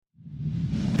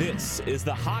This is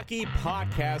the Hockey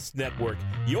Podcast Network,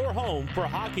 your home for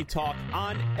hockey talk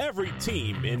on every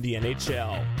team in the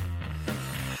NHL.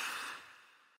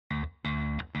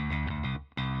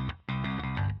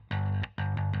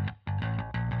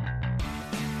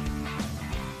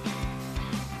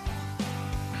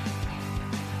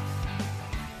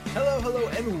 Hello,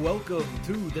 and welcome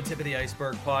to the Tip of the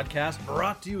Iceberg podcast,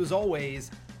 brought to you as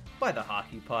always by the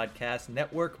Hockey Podcast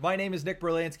Network. My name is Nick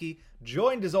Berlansky,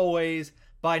 joined as always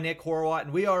by Nick Horwat,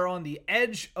 and we are on the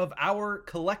edge of our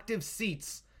collective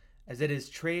seats as it is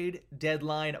trade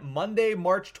deadline Monday,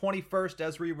 March 21st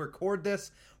as we record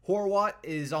this. Horwat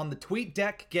is on the tweet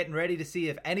deck getting ready to see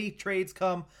if any trades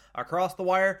come across the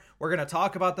wire. We're going to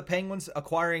talk about the Penguins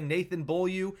acquiring Nathan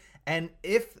Beaulieu, and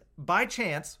if by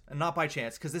chance, and not by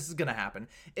chance because this is going to happen,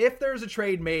 if there's a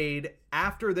trade made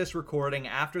after this recording,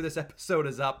 after this episode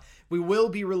is up, we will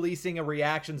be releasing a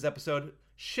reactions episode.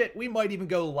 Shit, we might even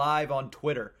go live on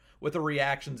Twitter with a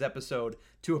reactions episode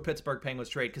to a Pittsburgh Penguins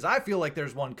trade because I feel like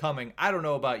there's one coming. I don't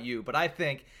know about you, but I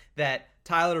think that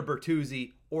Tyler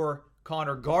Bertuzzi or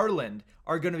Connor Garland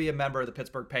are going to be a member of the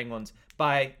Pittsburgh Penguins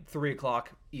by 3 o'clock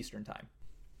Eastern time.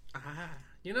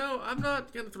 You know, I'm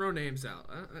not going to throw names out.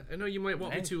 I know you might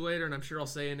want me to later, and I'm sure I'll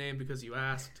say a name because you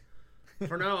asked.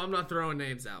 For now, I'm not throwing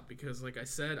names out because, like I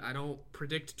said, I don't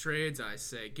predict trades. I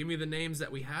say, give me the names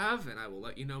that we have, and I will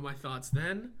let you know my thoughts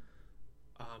then.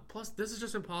 Plus, this is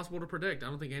just impossible to predict. I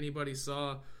don't think anybody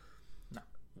saw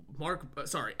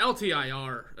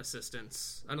LTIR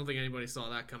assistance. I don't think anybody saw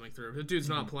that coming through. The dude's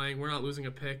not playing. We're not losing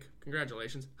a pick.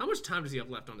 Congratulations. How much time does he have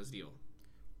left on his deal?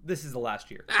 This is the last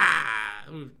year.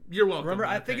 You're welcome. Remember,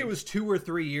 I think it was 2 or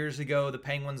 3 years ago the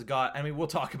Penguins got, I mean, we'll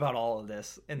talk about all of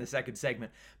this in the second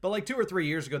segment, but like 2 or 3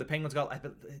 years ago, the Penguins got, I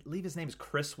believe his name is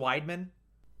Chris Weidman.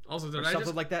 Also,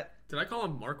 like that. Did I call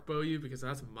him Mark Beaulieu? Because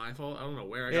that's my fault. I don't know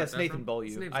where I got that from. Yeah, it's Nathan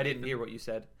Beaulieu. I didn't hear what you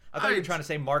said. I thought you were trying to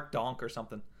say Mark Donk or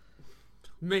something.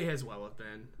 May as well have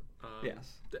been.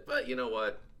 Yes. But you know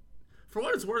what? For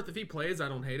what it's worth, if he plays, I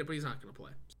don't hate it, but he's not going to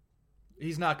play.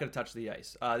 He's not going to touch the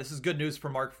ice. This is good news for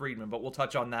Mark Friedman, but we'll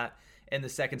touch on that in the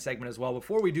second segment as well.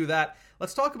 Before we do that,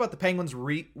 let's talk about the Penguins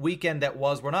weekend that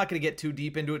was. We're not going to get too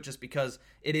deep into it just because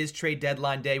it is trade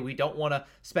deadline day. We don't want to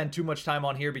spend too much time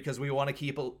on here because we want to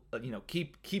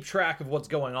keep track of what's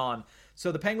going on.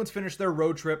 So the Penguins finished their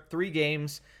road trip, 3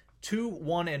 games,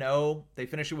 2-1-0. They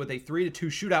finished it with a 3-2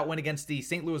 shootout win against the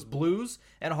St. Louis Blues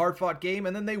and a hard-fought game,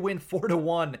 and then they win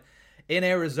 4-1 in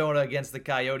Arizona against the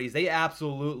Coyotes. They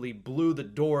absolutely blew the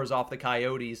doors off the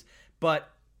Coyotes, but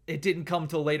it didn't come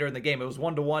till later in the game. It was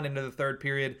 1-1 into the third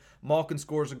period. Malkin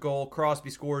scores a goal.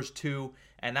 Crosby scores 2.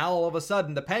 And now all of a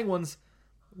sudden, the Penguins,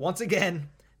 once again,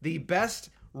 the best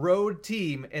road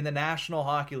team in the National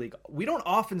Hockey League. We don't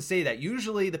often say that.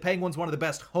 Usually the Penguins one of the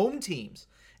best home teams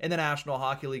in the National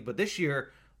Hockey League. But this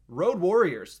year, Road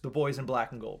Warriors, the boys in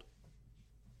black and gold.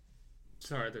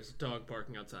 Sorry, there's a dog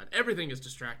barking outside. Everything is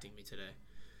distracting me today.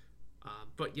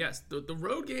 But yes, the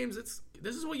road games,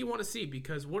 this is what you want to see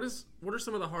because what are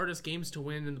some of the hardest games to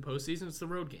win in the postseason? It's the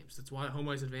road games. That's why home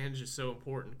ice advantage is so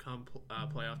important come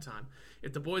playoff time.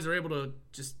 If the boys are able to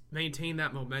just maintain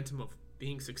that momentum of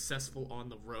being successful on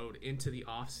the road into the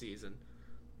offseason,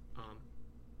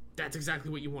 that's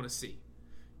exactly what you want to see.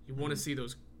 You want to see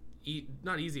those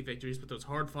not easy victories, but those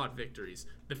hard-fought victories.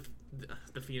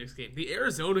 The Phoenix game. The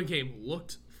Arizona game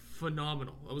looked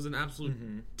phenomenal. It was an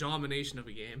absolute domination of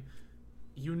a game.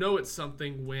 You know it's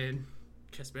something when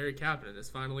Kasperi Kapanen is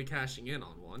finally cashing in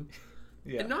on one.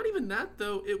 Yeah. And not even that,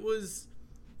 though. It was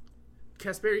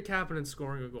Kasperi Kapanen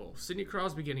scoring a goal. Sidney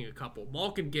Crosby getting a couple.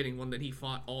 Malkin getting one that he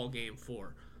fought all game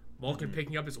for. Malkin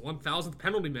picking up his 1,000th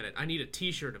penalty minute. I need a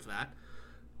t-shirt of that.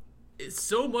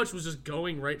 So much was just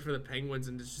going right for the Penguins,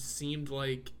 and it just seemed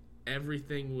like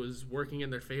everything was working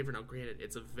in their favor. Now, granted,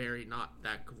 it's a very not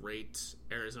that great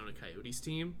Arizona Coyotes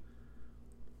team.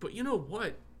 But you know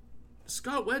what?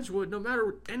 Scott Wedgwood, no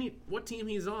matter what team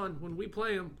he's on, when we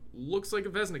play him, looks like a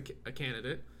Vezina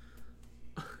candidate.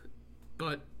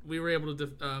 But we were able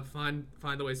to find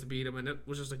the ways to beat him, and it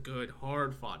was just a good,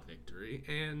 hard-fought victory.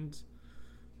 And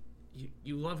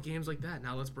you love games like that.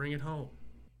 Now let's bring it home.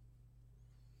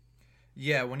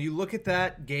 Yeah, when you look at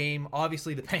that game,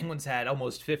 obviously the Penguins had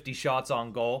almost 50 shots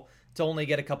on goal. To only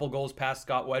get a couple goals past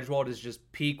Scott Wedgwood is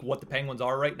just peak what the Penguins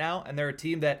are right now. And they're a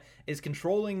team that is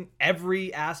controlling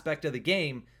every aspect of the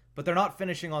game, but they're not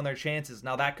finishing on their chances.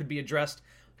 Now that could be addressed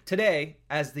today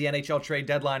as the NHL trade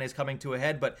deadline is coming to a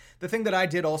head. But the thing that I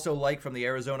did also like from the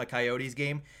Arizona Coyotes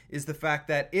game is the fact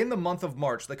that in the month of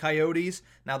March, the Coyotes,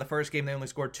 now the first game they only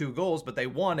scored 2 goals, but they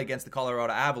won against the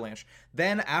Colorado Avalanche.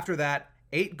 Then after that,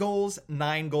 8 goals,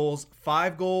 9 goals,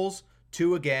 5 goals,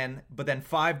 2 again, but then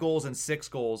 5 goals and 6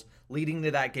 goals leading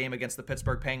to that game against the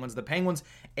Pittsburgh Penguins. The Penguins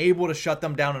able to shut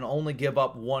them down and only give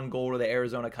up 1 goal to the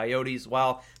Arizona Coyotes.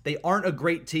 While they aren't a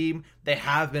great team, they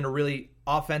have been a really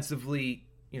offensively,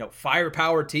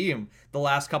 firepower team the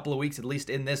last couple of weeks, at least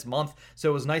in this month. So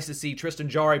it was nice to see Tristan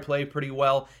Jarry play pretty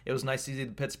well. It was nice to see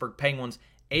the Pittsburgh Penguins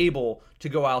able to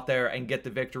go out there and get the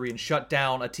victory and shut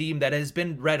down a team that has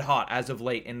been red hot as of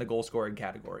late in the goal scoring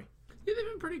category. Yeah, they've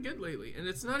been pretty good lately. And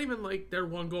it's not even like their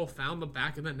 1 goal found the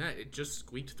back of the net. It just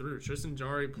squeaked through. Tristan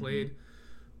Jarry played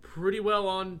pretty well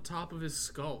on top of his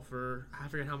skull for, I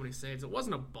forget how many saves. It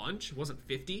wasn't a bunch. It wasn't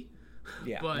 50.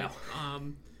 Yeah, but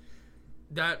no.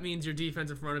 That means your defense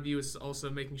in front of you is also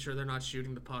making sure they're not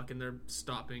shooting the puck and they're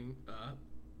stopping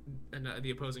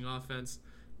the opposing offense.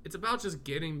 It's about just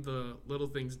getting the little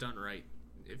things done right.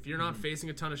 If you're not facing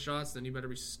a ton of shots, then you better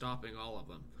be stopping all of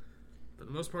them. For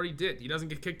the most part, he did. He doesn't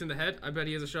get kicked in the head. I bet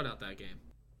he has a shutout that game.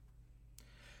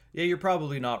 Yeah, you're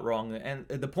probably not wrong. And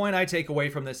the point I take away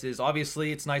from this is,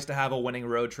 obviously, it's nice to have a winning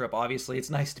road trip. Obviously, it's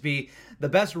nice to be the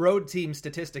best road team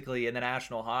statistically in the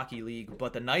National Hockey League.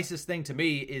 But the nicest thing to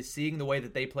me is seeing the way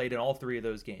that they played in all 3 of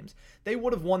those games. They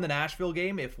would have won the Nashville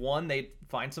game. If 1, they'd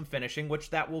find some finishing,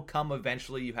 which that will come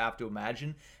eventually, you have to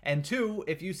imagine. And 2,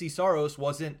 if UC Saros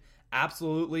wasn't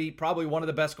absolutely probably one of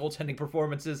the best goaltending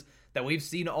performances that we've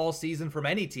seen all season from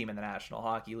any team in the National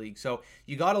Hockey League. So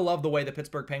you got to love the way the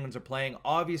Pittsburgh Penguins are playing.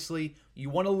 Obviously, you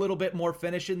want a little bit more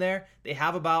finish in there. They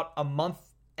have about a month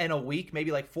and a week,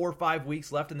 maybe like 4 or 5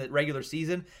 weeks left in the regular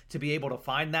season to be able to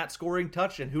find that scoring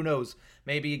touch. And who knows,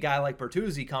 maybe a guy like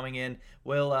Bertuzzi coming in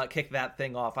will kick that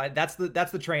thing off. That's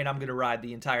the train I'm going to ride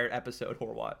the entire episode,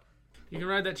 Horwat. You can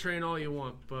ride that train all you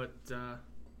want, but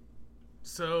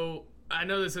so I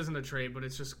know this isn't a trade, but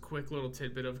it's just a quick little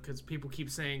tidbit of, because people keep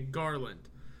saying Garland,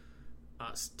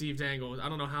 Steve Dangle. I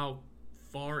don't know how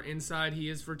far inside he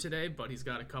is for today, but he's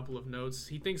got a couple of notes.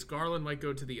 He thinks Garland might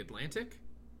go to the Atlantic,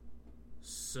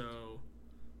 so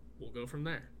we'll go from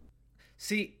there.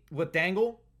 See, with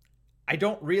Dangle, I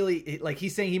don't really, like,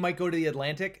 he's saying he might go to the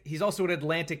Atlantic. He's also an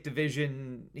Atlantic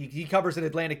Division, he covers an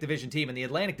Atlantic Division team, and the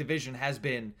Atlantic Division has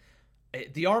been,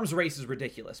 the arms race is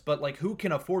ridiculous, but like, who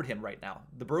can afford him right now?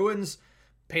 The Bruins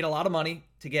paid a lot of money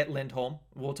to get Lindholm.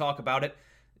 We'll talk about it.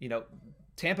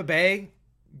 Tampa Bay,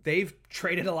 they've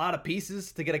traded a lot of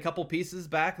pieces to get a couple pieces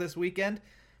back this weekend.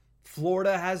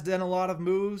 Florida has done a lot of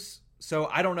moves. So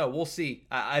I don't know. We'll see.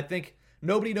 I think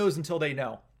nobody knows until they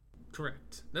know.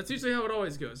 Correct. That's usually how it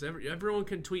always goes. Everyone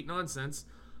can tweet nonsense.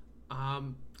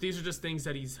 These are just things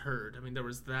that he's heard. I mean, there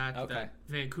was that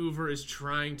Vancouver is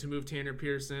trying to move Tanner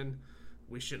Pearson.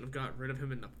 We shouldn't have gotten rid of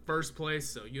him in the first place.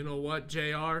 So you know what,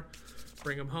 JR?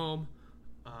 Bring him home.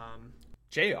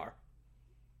 JR?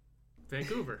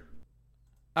 Vancouver.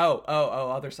 Oh,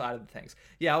 other side of the things.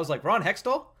 Yeah, I was like, Ron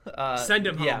Hextall? Send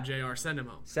him home, JR. Send him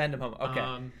home. Send him home.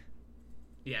 Okay.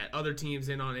 Yeah, other teams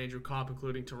in on Andrew Kopp,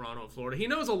 including Toronto and Florida. He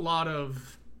knows a lot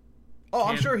of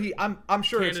I'm sure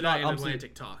Canada it's not and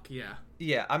Atlantic talk, yeah.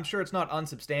 Yeah, I'm sure it's not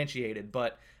unsubstantiated,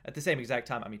 but at the same exact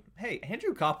time, I mean, hey,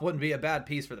 Andrew Kopp wouldn't be a bad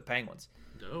piece for the Penguins.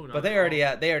 No, not but they already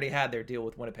had their deal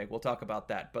with Winnipeg. We'll talk about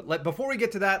that. But before we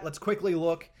get to that, let's quickly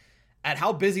look at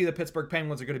how busy the Pittsburgh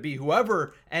Penguins are going to be.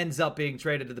 Whoever ends up being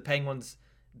traded to the Penguins,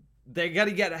 they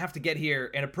have to get here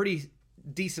in a pretty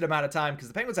decent amount of time, because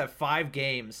the Penguins have 5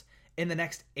 games in the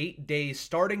next 8 days,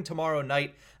 starting tomorrow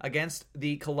night against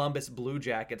the Columbus Blue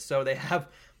Jackets. So they have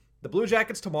the Blue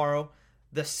Jackets tomorrow,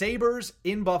 the Sabres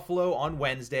in Buffalo on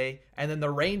Wednesday, and then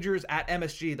the Rangers at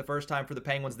MSG, the first time for the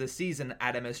Penguins this season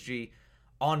at MSG,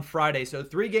 on Friday. So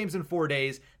 3 games in 4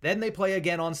 days. Then they play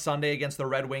again on Sunday against the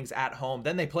Red Wings at home.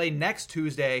 Then they play next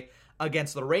Tuesday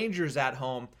against the Rangers at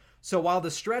home. So while the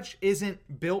stretch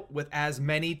isn't built with as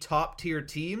many top-tier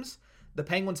teams, the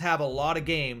Penguins have a lot of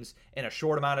games in a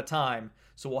short amount of time.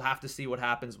 So we'll have to see what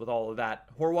happens with all of that.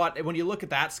 Horwat, when you look at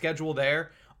that schedule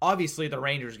there, obviously the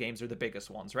Rangers games are the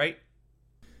biggest ones, right?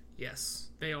 Yes,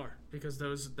 they are, because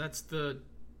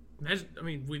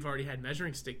we've already had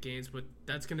measuring stick games, but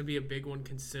that's going to be a big one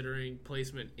considering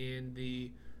placement in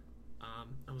the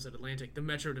Atlantic, the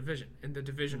Metro Division, and the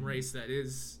division race that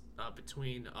is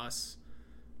between us,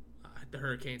 the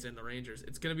Hurricanes, and the Rangers.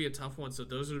 It's going to be a tough one, so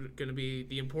those are going to be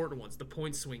the important ones, the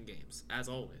point swing games, as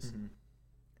always. Mm-hmm.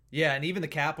 Yeah, and even the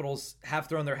Capitals have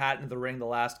thrown their hat into the ring the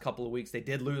last couple of weeks. They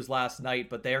did lose last night,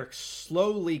 but they're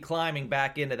slowly climbing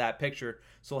back into that picture,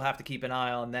 so we'll have to keep an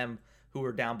eye on them, who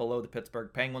are down below the Pittsburgh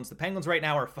Penguins. The Penguins right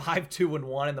now are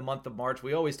 5-2-1 in the month of March.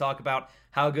 We always talk about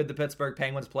how good the Pittsburgh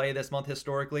Penguins play this month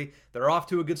historically. They're off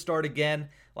to a good start again.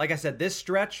 Like I said, this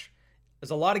stretch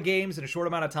is a lot of games in a short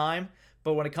amount of time,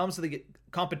 but when it comes to the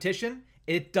competition,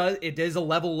 It is a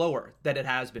level lower than it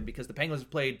has been because the Penguins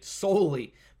have played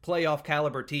solely playoff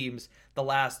caliber teams the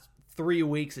last 3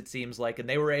 weeks, it seems like, and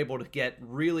they were able to get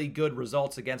really good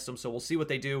results against them. So we'll see what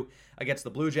they do against the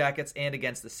Blue Jackets and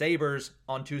against the Sabres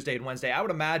on Tuesday and Wednesday. I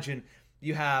would imagine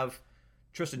you have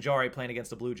Tristan Jarry playing against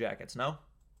the Blue Jackets, no?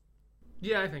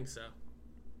 Yeah, I think so.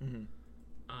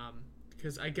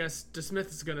 Because I guess DeSmith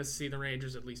is going to see the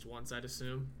Rangers at least once, I'd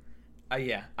assume.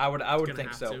 Yeah, I would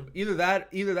think so. To. Either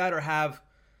that, or have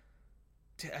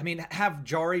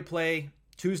Jarry play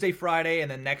Tuesday, Friday, and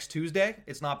then next Tuesday.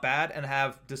 It's not bad, and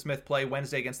have DeSmith play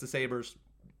Wednesday against the Sabres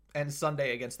and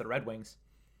Sunday against the Red Wings.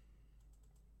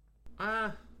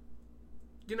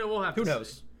 We'll have Who to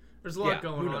knows? see. There's a lot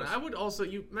going on. Knows? I would also,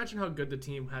 you mentioned how good the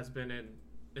team has been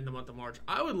in the month of March.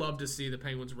 I would love to see the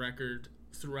Penguins' record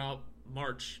throughout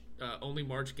March, only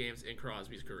March games in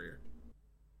Crosby's career.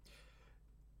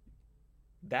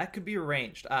 That could be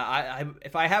arranged.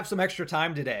 If I have some extra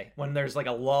time today, when there's like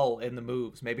a lull in the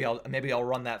moves, maybe I'll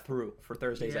run that through for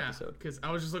Thursday's episode. Because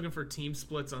I was just looking for team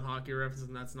splits on Hockey Reference,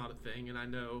 and that's not a thing. And I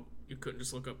know you couldn't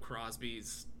just look up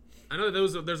Crosby's. I know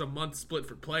there's a month split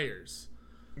for players.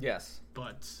 Yes,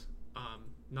 but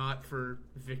not for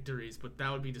victories. But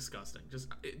that would be disgusting.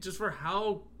 Just for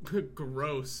how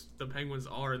gross the Penguins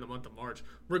are in the month of March,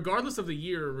 regardless of the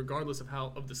year, regardless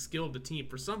of the skill of the team.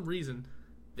 For some reason,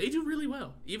 they do really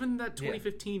well. Even that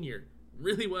 2015 year,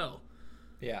 really well.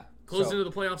 Yeah. Closed into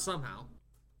the playoffs somehow.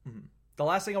 The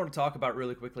last thing I want to talk about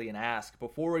really quickly and ask,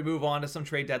 before we move on to some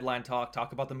trade deadline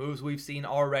talk about the moves we've seen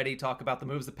already, talk about the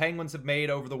moves the Penguins have made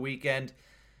over the weekend.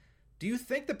 Do you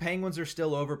think the Penguins are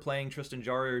still overplaying Tristan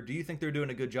Jarry, or do you think they're doing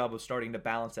a good job of starting to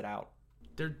balance it out?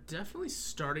 They're definitely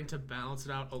starting to balance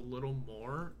it out a little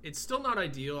more. It's still not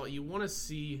ideal. You want to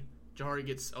see Jarry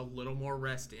gets a little more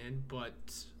rest in, but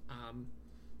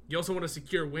you also want to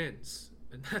secure wins,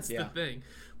 and that's the thing.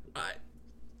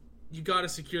 You got to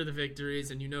secure the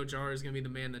victories, and Jarry is going to be the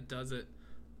man that does it.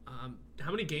 How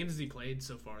many games has he played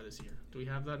so far this year? Do we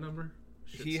have that number?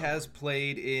 He has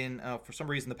played in, for some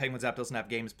reason the Penguins app doesn't have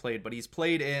games played, but he's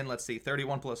played in,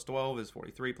 31 plus 12 is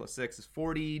 43 plus 6 is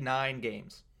 49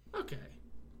 games. Okay.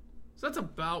 So that's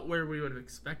about where we would have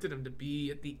expected him to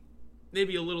be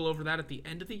maybe a little over that at the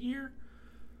end of the year.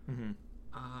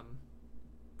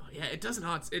 But yeah,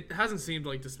 it hasn't seemed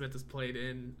like DeSmith has played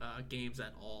in games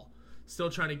at all. Still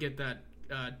trying to get that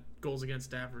goals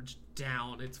against average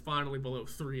down. It's finally below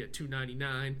 3 at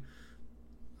 299.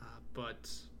 But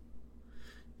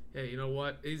hey, you know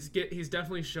what? He's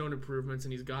definitely shown improvements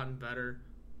and he's gotten better.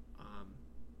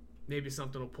 Maybe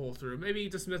something will pull through. Maybe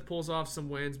DeSmith pulls off some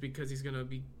wins because he's going to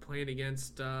be playing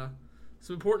against some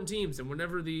important teams. And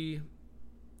whenever the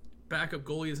backup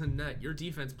goalie is in net, your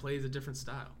defense plays a different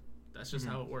style. That's just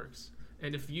how it works.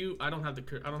 And I don't have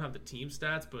the team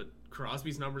stats, but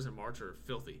Crosby's numbers in March are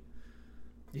filthy.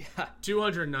 Yeah.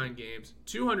 209 games,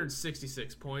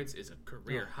 266 points is a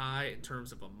career high in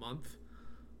terms of a month.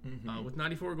 With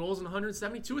 94 goals and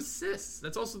 172 assists.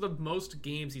 That's also the most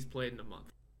games he's played in a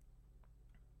month.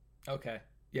 Okay.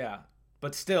 Yeah.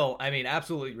 But still,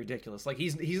 absolutely ridiculous. Like,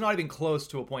 he's not even close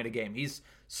to a point a game. He's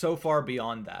so far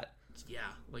beyond that. Yeah,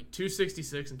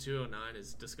 266 and 209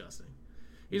 is disgusting.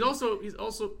 He's also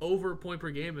over point per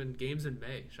game in games in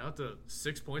May. Shout out to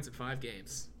 6 points in 5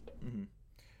 games.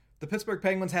 The Pittsburgh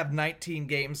Penguins have 19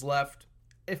 games left.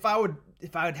 If I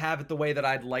would have it the way that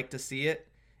I'd like to see it,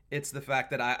 it's the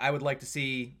fact that I would like to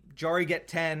see Jarry get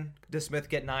 10, DeSmith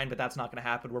get 9, but that's not going to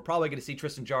happen. We're probably going to see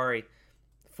Tristan Jarry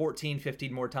 14,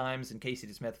 15 more times and Casey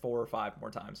DeSmith 4 or 5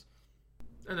 more times.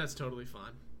 And that's totally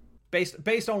fine.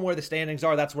 Based on where the standings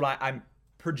are, that's what I'm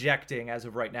projecting as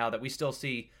of right now, that we still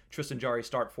see Tristan Jarry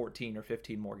start 14 or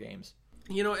 15 more games.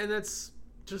 And that's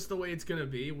just the way it's going to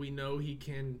be. We know he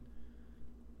can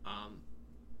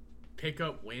pick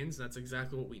up wins. That's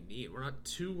exactly what we need. We're not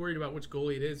too worried about which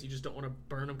goalie it is. You just don't want to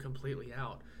burn him completely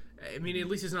out. At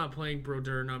least he's not playing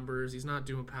Brodeur numbers. He's not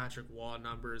doing Patrick Waugh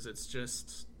numbers. It's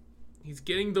just he's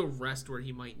getting the rest where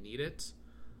he might need it.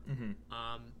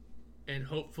 And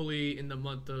hopefully in the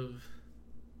month of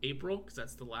April, because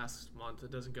that's the last month,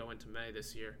 it doesn't go into May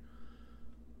this year,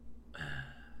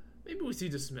 maybe we see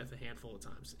DeSmith a handful of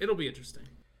times. It'll be interesting.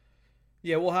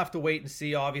 Yeah, we'll have to wait and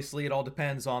see. Obviously, it all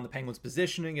depends on the Penguins'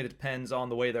 positioning. It depends on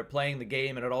the way they're playing the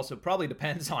game, and it also probably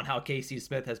depends on how Casey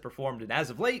Smith has performed. And as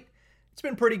of late, it's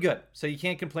been pretty good. So you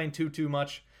can't complain too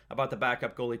much about the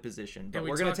backup goalie position. But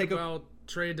we're going to take about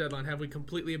trade deadline. Have we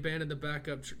completely abandoned the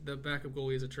backup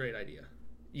goalie as a trade idea?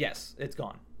 Yes, it's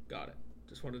gone. Got it.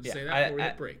 Just wanted to say that before we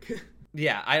hit break.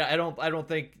 Yeah, I don't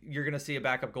think you're going to see a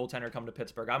backup goaltender come to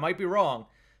Pittsburgh. I might be wrong,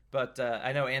 but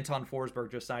I know Anton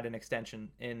Forsberg just signed an extension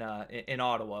in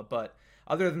Ottawa. But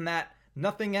other than that,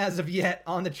 Nothing as of yet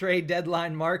on the trade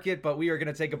deadline market, but we are going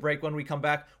to take a break. When we come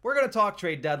back, we're going to talk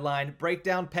trade deadline, break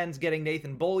down Pens getting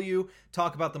Nathan Beaulieu,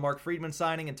 talk about the Mark Friedman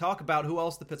signing, and talk about who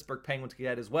else the Pittsburgh Penguins could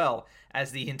get, as well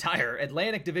as the entire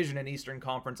Atlantic Division and Eastern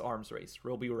Conference arms race.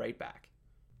 We'll be right back.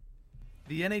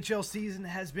 The NHL season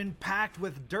has been packed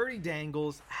with dirty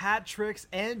dangles, hat tricks,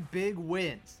 and big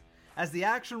wins. As the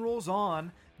action rolls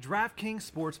on,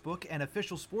 DraftKings Sportsbook, an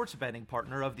official sports betting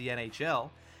partner of the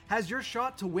NHL, has your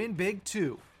shot to win big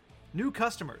too. New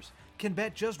customers can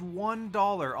bet just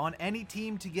 $1 on any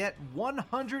team to get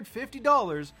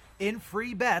 $150 in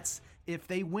free bets if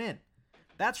they win.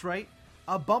 That's right,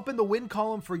 a bump in the win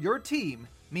column for your team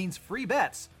means free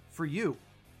bets for you.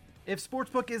 If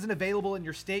Sportsbook isn't available in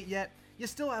your state yet, you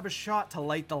still have a shot to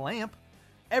light the lamp.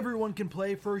 Everyone can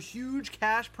play for huge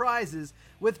cash prizes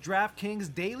with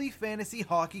DraftKings daily fantasy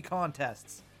hockey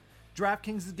contests.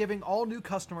 DraftKings is giving all new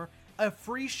customer a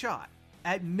free shot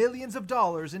at millions of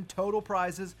dollars in total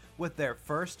prizes with their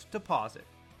first deposit.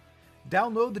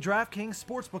 Download the DraftKings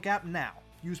Sportsbook app now.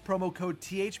 Use promo code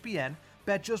THPN,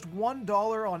 bet just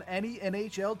 $1 on any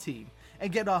NHL team,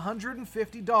 and get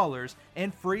 $150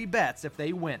 in free bets if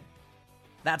they win.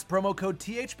 That's promo code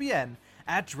THPN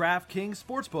at DraftKings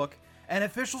Sportsbook, an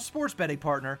official sports betting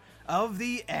partner of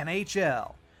the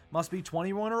NHL. Must be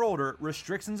 21 or older.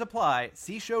 Restrictions apply.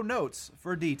 See show notes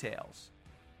for details.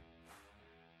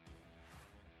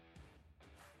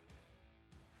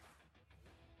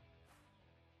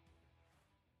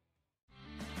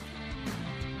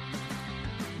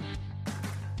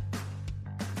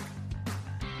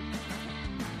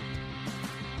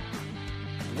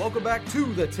 Welcome back to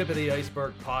the Tip of the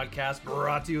Iceberg podcast,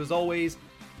 brought to you as always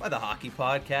by the Hockey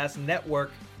Podcast Network.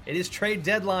 It is trade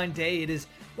deadline day. It is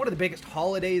one of the biggest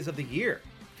holidays of the year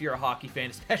if you're a hockey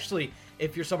fan, especially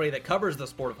if you're somebody that covers the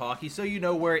sport of hockey, so you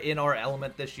know we're in our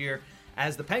element this year.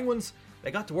 As the Penguins,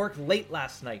 they got to work late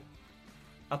last night,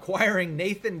 acquiring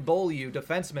Nathan Beaulieu,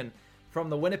 defenseman from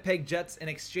the Winnipeg Jets, in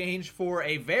exchange for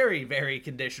a very, very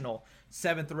conditional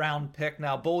 7th round pick.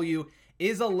 Now, Beaulieu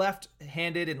is a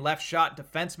left-handed and left-shot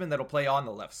defenseman that'll play on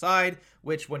the left side,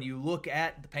 which when you look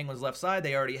at the Penguins' left side,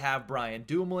 they already have Brian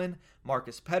Dumoulin,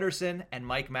 Marcus Pettersson, and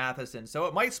Mike Matheson. So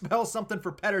it might spell something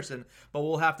for Pettersson, but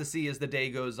we'll have to see as the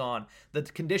day goes on. The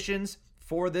conditions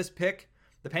for this pick,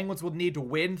 the Penguins would need to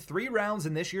win 3 rounds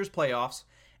in this year's playoffs,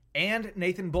 and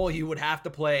Nathan Beaulieu would have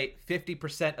to play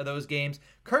 50% of those games.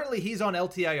 Currently, he's on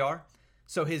LTIR,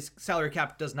 so his salary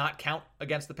cap does not count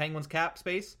against the Penguins' cap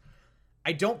space.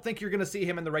 I don't think you're going to see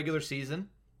him in the regular season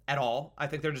at all. I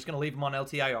think they're just going to leave him on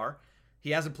LTIR.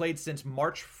 He hasn't played since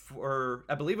March, or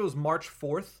I believe it was March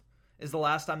 4th is the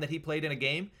last time that he played in a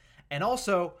game. And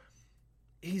also,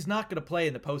 he's not going to play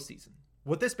in the postseason.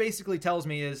 What this basically tells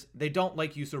me is they don't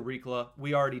like Juuso Riikola.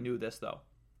 We already knew this, though.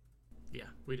 Yeah,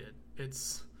 we did.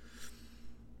 It's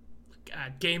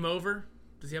game over.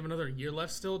 Does he have another year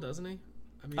left still, doesn't he?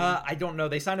 I mean, I don't know.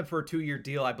 They signed him for a 2-year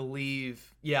deal, I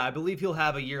believe. Yeah, I believe he'll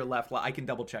have a year left. I can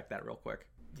double check that real quick.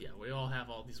 Yeah, we all have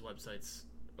all these websites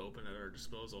open at our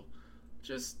disposal.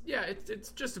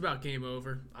 It's just about game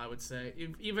over, I would say.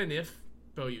 Even if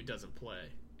Beaulieu doesn't play,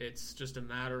 it's just a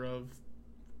matter of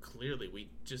clearly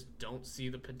we just don't see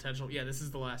the potential. Yeah, this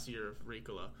is the last year of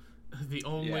Riikola. The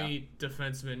only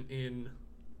defenseman in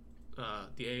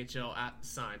the AHL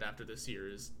signed after this year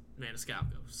is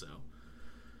Maniscalco, so...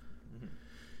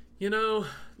 You know,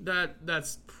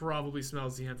 that's probably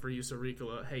smells the end for Juuso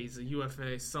Riikola. Hey, he's a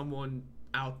UFA. Someone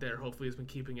out there hopefully has been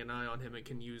keeping an eye on him and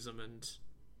can use him and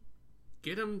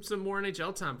get him some more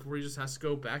NHL time before he just has to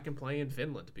go back and play in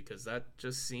Finland, because that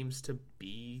just seems to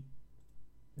be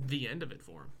the end of it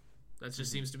for him. That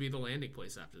just seems to be the landing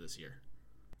place after this year.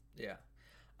 Yeah.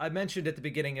 I mentioned at the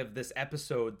beginning of this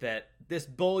episode that this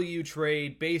Beaulieu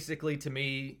trade basically to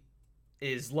me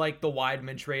is like the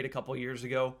Wideman trade a couple years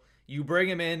ago. You bring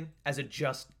him in as a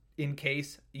just in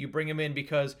case. You bring him in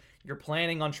because you're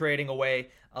planning on trading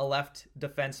away a left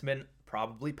defenseman,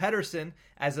 probably Pettersson,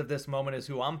 as of this moment is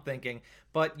who I'm thinking.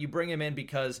 But you bring him in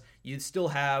because you still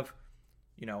have,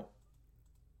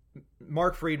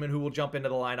 Mark Friedman, who will jump into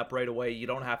the lineup right away. You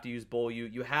don't have to use Beaulieu.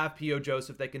 You have P.O.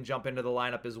 Joseph that can jump into the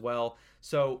lineup as well.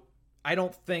 So I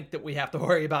don't think that we have to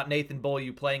worry about Nathan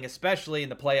Beaulieu playing, especially in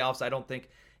the playoffs. I don't think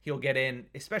he'll get in,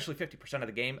 especially 50% of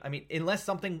the game. I mean, unless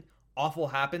something awful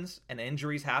happens and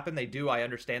injuries happen, they do, I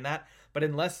understand that. But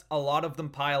unless a lot of them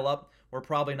pile up, we're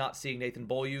probably not seeing Nathan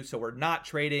Beaulieu. So we're not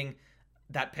trading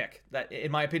that pick. That,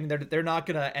 in my opinion, they're not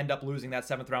going to end up losing that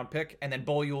 7th round pick, and then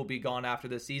Beaulieu will be gone after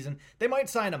this season. They might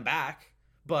sign him back,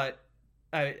 but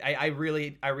I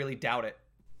really doubt it.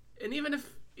 And even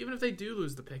if they do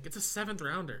lose the pick, it's a 7th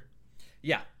rounder.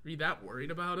 Yeah. Are you that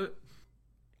worried about it?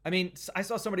 I mean, I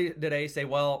saw somebody today say,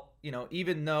 well,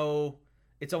 even though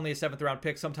it's only a 7th round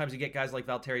pick, sometimes you get guys like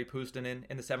Valtteri Puustinen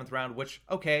in the 7th round, which,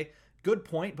 okay, good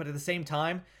point, but at the same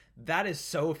time, that is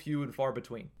so few and far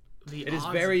between. It is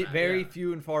very, very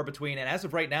few and far between. And as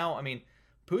of right now, I mean,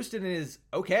 Puustinen is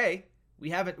okay.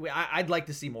 I'd like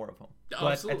to see more of him.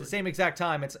 But Absolutely. At the same exact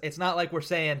time, it's not like we're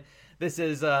saying this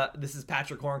is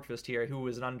Patrick Hornqvist here, who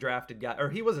was an undrafted guy, or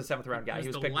he was a 7th round guy. He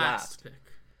was picked last. Pick.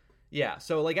 Yeah,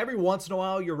 so like every once in a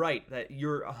while, you're right that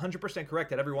you're 100%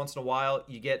 correct that every once in a while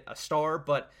you get a star,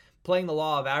 but playing the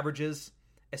law of averages,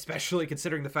 especially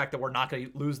considering the fact that we're not going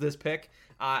to lose this pick,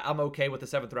 I'm okay with the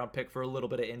 7th round pick for a little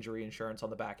bit of injury insurance on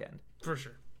the back end. For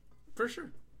sure.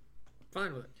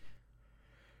 Fine with it.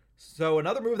 So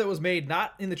another move that was made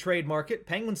not in the trade market,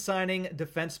 Penguins signing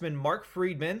defenseman Mark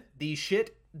Friedman, the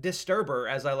shit disturber,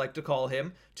 as I like to call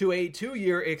him, to a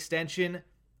 2-year extension,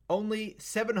 only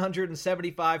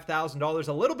 $775,000,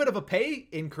 a little bit of a pay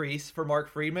increase for Mark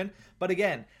Friedman. But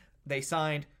again, they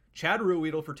signed Chad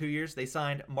Ruhwedel for 2 years. They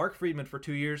signed Mark Friedman for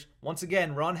 2 years. Once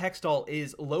again, Ron Hextall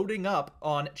is loading up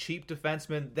on cheap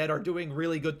defensemen that are doing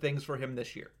really good things for him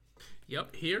this year.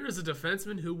 Yep, here is a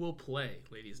defenseman who will play,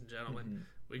 ladies and gentlemen. Mm-hmm.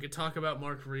 We could talk about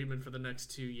Mark Friedman for the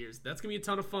next 2 years. That's going to be a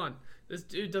ton of fun. This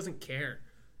dude doesn't care.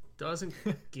 Doesn't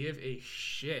give a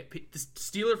shit. The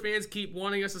Steeler fans keep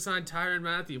wanting us to sign Tyrann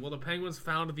Mathieu. Well, the Penguins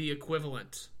found the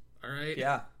equivalent. All right?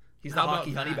 Yeah. He's the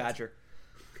hockey honey badger.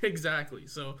 Exactly.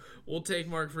 So we'll take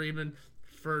Mark Friedman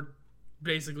for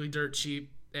basically dirt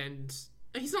cheap. And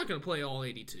he's not going to play all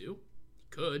 82. He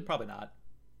could. Probably not.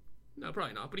 No,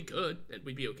 probably not. But he could. And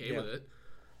we'd be okay with it.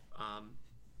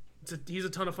 He's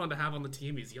a ton of fun to have on the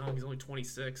team. He's young. He's only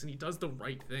 26. And he does the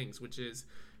right things, which is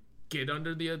get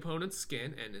under the opponent's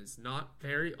skin and is not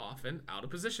very often out of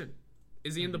position.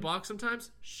 Is he in the box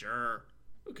sometimes? Sure.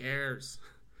 Who cares?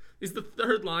 He's the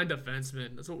third line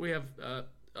defenseman. That's what we have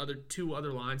two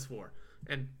other lines for.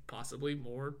 And possibly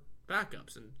more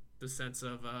backups in the sense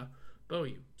of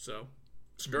Beaulieu. So,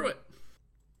 screw it.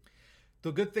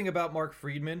 The good thing about Mark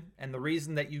Friedman, and the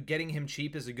reason that you getting him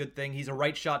cheap is a good thing, he's a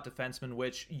right shot defenseman,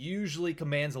 which usually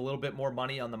commands a little bit more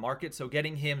money on the market. So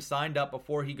getting him signed up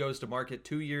before he goes to market,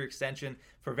 2-year extension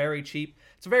for very cheap,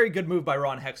 it's a very good move by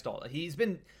Ron Hextall. He's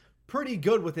been pretty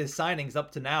good with his signings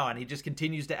up to now, and he just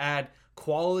continues to add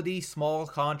quality small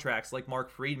contracts like Mark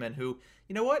Friedman, who,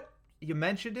 you know what? You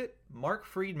mentioned it, Mark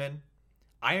Friedman,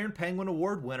 Iron Penguin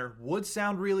Award winner, would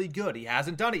sound really good. He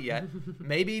hasn't done it yet.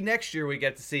 Maybe next year we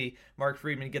get to see Mark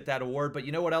Friedman get that award. But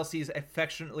you know what else he's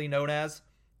affectionately known as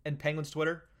in Penguins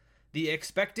Twitter? The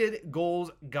expected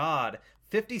goals god.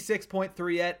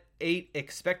 56.38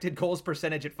 expected goals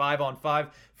percentage at 5-on-5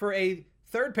 for a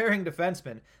third pairing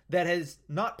defenseman that has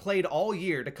not played all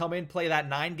year to come in, play that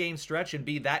 9-game stretch and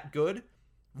be that good.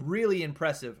 Really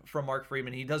impressive from Mark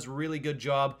Friedman. He does a really good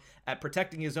job at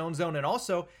protecting his own zone, and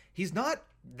also he's not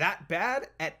that bad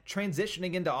at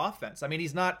transitioning into offense. I mean,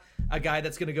 he's not a guy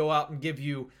that's going to go out and give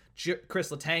you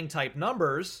Chris Letang type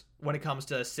numbers when it comes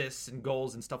to assists and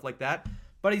goals and stuff like that,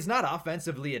 but he's not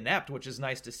offensively inept, which is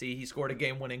nice to see. He scored a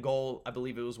game-winning goal, I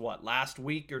believe it was, last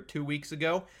week or 2 weeks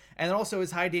ago, and also his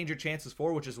high-danger chances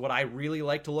for, which is what I really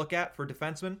like to look at for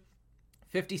defensemen.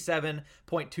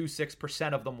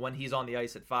 57.26% of them when he's on the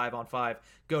ice at 5-on-5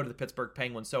 go to the Pittsburgh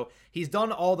Penguins. So he's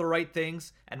done all the right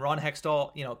things, and Ron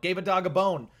Hextall, gave a dog a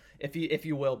bone, if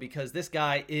you will, because this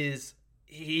guy he's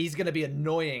going to be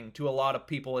annoying to a lot of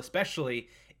people, especially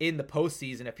in the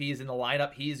postseason. If he's in the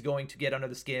lineup, he's going to get under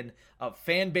the skin of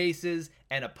fan bases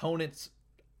and opponents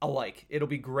alike. It'll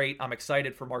be great. I'm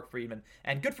excited for Mark Friedman,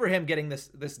 and good for him getting this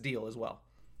deal as well.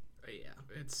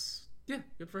 Yeah,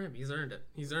 good for him. He's earned it.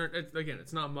 Again,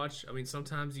 it's not much. I mean,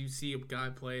 sometimes you see a guy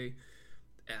play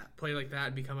like that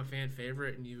and become a fan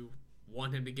favorite, and you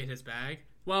want him to get his bag.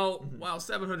 Well, while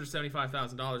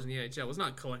 $775,000 in the NHL was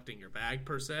not collecting your bag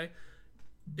per se,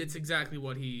 it's exactly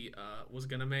what he was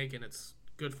going to make, and it's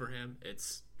good for him.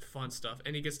 It's fun stuff,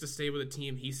 and he gets to stay with a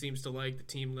team he seems to like. The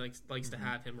team likes to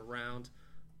have him around,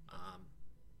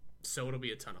 so it'll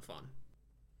be a ton of fun.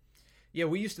 Yeah,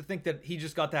 we used to think that he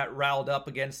just got that riled up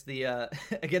against the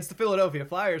Philadelphia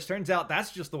Flyers. Turns out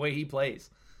that's just the way he plays.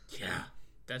 Yeah,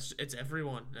 it's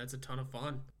everyone. That's a ton of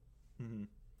fun. Mm-hmm.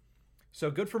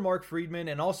 So good for Mark Friedman,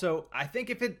 and also I think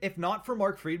if not for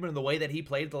Mark Friedman and the way that he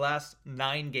played the last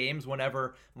 9 games,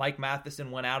 whenever Mike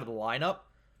Matheson went out of the lineup,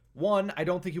 one, I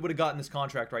don't think he would have gotten this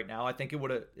contract right now. I think it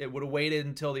would have waited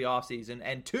until the offseason,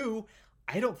 and two,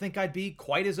 I don't think I'd be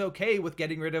quite as okay with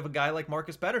getting rid of a guy like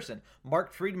Marcus Pettersson.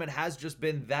 Mark Friedman has just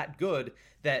been that good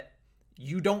that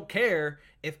you don't care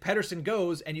if Pettersson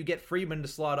goes and you get Friedman to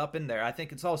slot up in there. I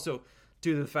think it's also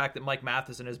due to the fact that Mike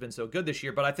Matheson has been so good this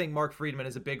year. But I think Mark Friedman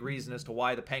is a big reason as to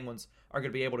why the Penguins are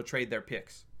going to be able to trade their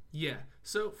picks. Yeah.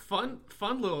 So fun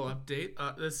little update.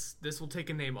 This will take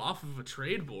a name off of a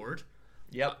trade board.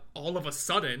 Yep. All of a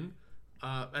sudden,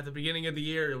 at the beginning of the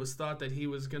year, it was thought that he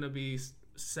was going to be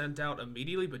sent out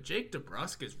immediately, but Jake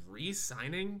DeBrusk is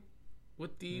re-signing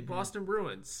with the Boston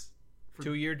Bruins.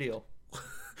 2-year deal.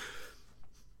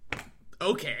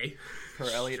 Okay. For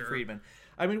Elliot Friedman.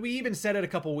 I mean, we even said it a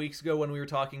couple weeks ago when we were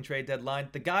talking trade deadline.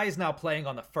 The guy is now playing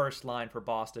on the first line for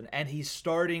Boston, and he's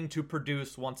starting to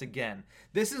produce once again.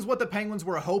 This is what the Penguins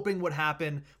were hoping would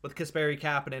happen with Kasperi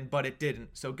Kapanen, but it didn't.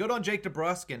 So good on Jake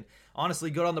DeBrusk, and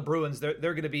honestly, good on the Bruins.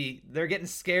 They're getting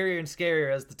scarier and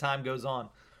scarier as the time goes on.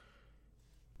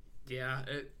 Yeah,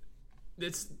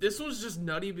 this was just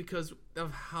nutty because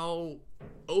of how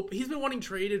open he's been wanting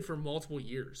traded for multiple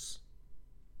years.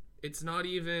 It's not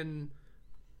even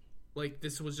like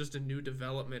this was just a new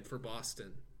development for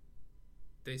Boston.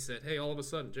 They said, "Hey, all of a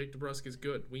sudden, Jake DeBrusk is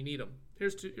good. We need him.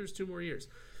 Here's 2 more years."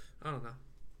 I don't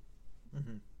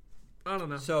know. I don't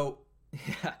know. So,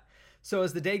 yeah. So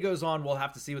as the day goes on, we'll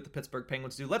have to see what the Pittsburgh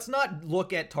Penguins do. Let's not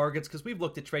look at targets because we've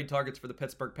looked at trade targets for the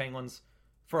Pittsburgh Penguins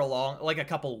for a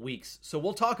couple of weeks. So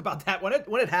we'll talk about that when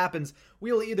it happens.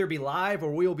 We'll either be live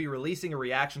or we'll be releasing a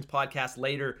reactions podcast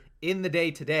later in the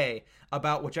day today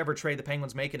about whichever trade the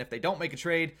Penguins make. And if they don't make a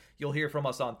trade, you'll hear from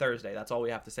us on Thursday. That's all we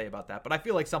have to say about that. But I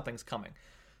feel like something's coming.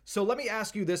 So let me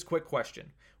ask you this quick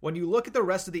question. When you look at the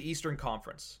rest of the Eastern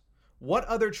Conference, what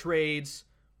other trades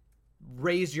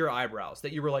raised your eyebrows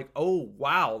that you were like, oh,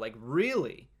 wow, like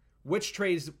really? Which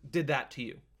trades did that to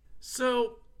you?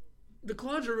 So the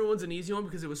Claude Giroux one's an easy one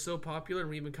because it was so popular, and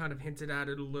we even kind of hinted at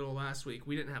it a little last week.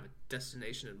 We didn't have a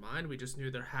destination in mind. We just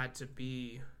knew there had to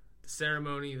be the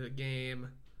ceremony, the game,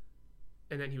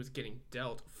 and then he was getting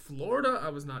dealt. Florida, I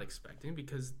was not expecting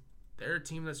because they're a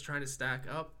team that's trying to stack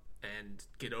up and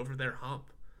get over their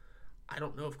hump. I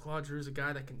don't know if Claude Giroux is a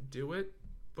guy that can do it,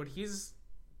 but he's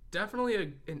definitely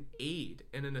an aid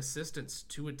and an assistance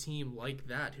to a team like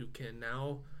that who can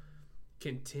now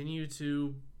continue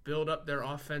to build up their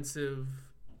offensive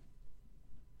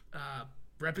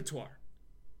repertoire,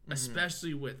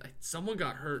 especially with someone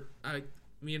got hurt.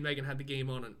 Me and Megan had the game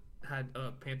on and had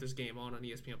a Panthers game on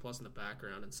ESPN Plus in the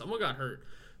background, and someone got hurt.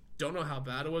 Don't know how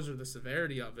bad it was or the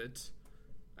severity of it.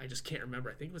 I just can't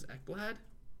remember. I think it was Ekblad.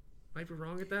 Might be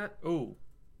wrong at that. Oh.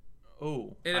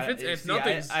 And if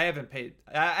nothing's, I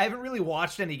haven't really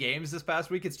watched any games this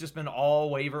past week. It's just been all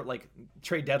waiver, like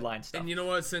trade deadline stuff. And you know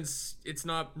what? Since it's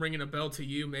not ringing a bell to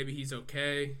you, maybe he's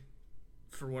okay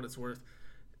for what it's worth.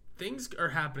 Things are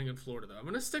happening in Florida, though. I'm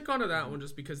going to stick onto that one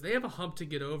just because they have a hump to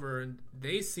get over, and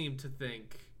they seem to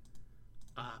think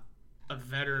a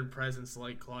veteran presence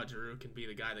like Claude Giroux can be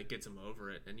the guy that gets him over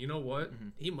it. And you know what?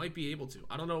 He might be able to.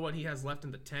 I don't know what he has left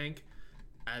in the tank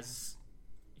as,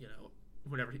 you know,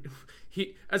 whatever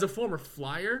he as a former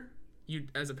Flyer, you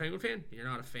as a Penguin fan, you're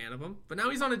not a fan of him, but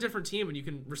now he's on a different team and you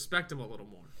can respect him a little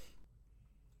more.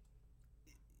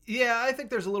 Yeah, I think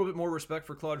there's a little bit more respect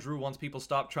for Claude Giroux once people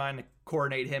stop trying to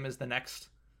coordinate him as the next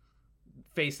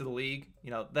face of the league. You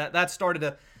know, that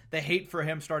started the hate for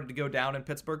him started to go down in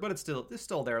Pittsburgh, but it's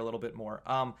still there a little bit more.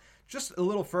 Just a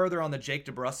little further on the Jake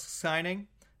DeBrusk signing,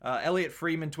 Elliot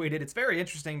Friedman tweeted, "It's very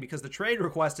interesting because the trade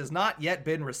request has not yet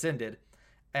been rescinded.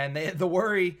 And the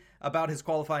worry about his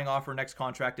qualifying offer next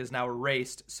contract is now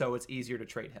erased, so it's easier to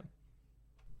trade him."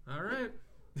 All right.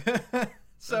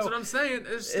 So that's what I'm saying.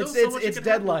 It's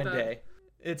deadline day.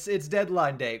 It's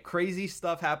deadline day. Crazy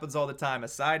stuff happens all the time. A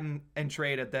sign and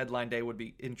trade at deadline day would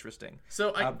be interesting.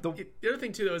 So the other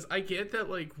thing too, though, is I get that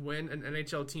like when an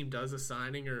NHL team does a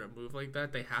signing or a move like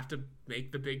that, they have to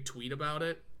make the big tweet about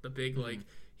it. The big like,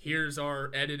 here's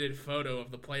our edited photo of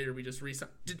the player we just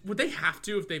re-signed. Would they have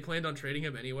to if they planned on trading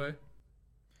him anyway?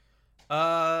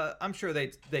 I'm sure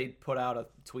they put out a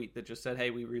tweet that just said, "Hey,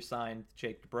 we re-signed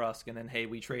Jake DeBrusk," and then, "Hey,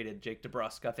 we traded Jake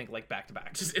DeBrusk." I think like back to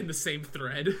back, just in the same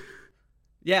thread.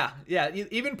 Yeah.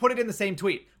 Even put it in the same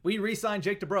tweet. We re-signed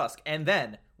Jake DeBrusk, and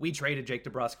then we traded Jake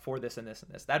DeBrusk for this and this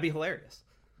and this. That'd be hilarious.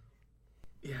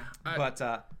 Yeah, I'm just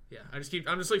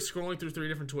like scrolling through 3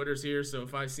 different Twitters here, so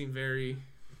if I seem very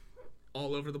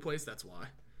all over the place, that's why.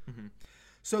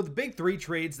 So the big 3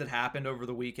 trades that happened over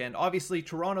the weekend, obviously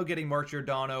Toronto getting Mark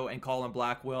Giordano and Colin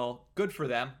Blackwell, good for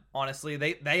them. Honestly,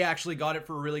 they actually got it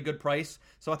for a really good price,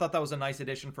 so I thought that was a nice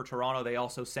addition for Toronto. They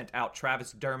also sent out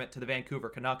Travis Dermott to the Vancouver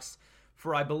Canucks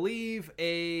for, I believe,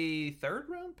 a 3rd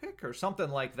round pick or something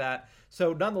like that.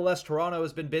 So nonetheless, Toronto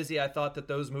has been busy. I thought that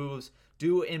those moves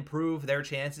do improve their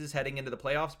chances heading into the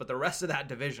playoffs, but the rest of that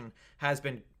division has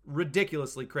been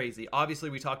ridiculously crazy. Obviously,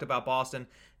 we talked about Boston.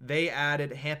 They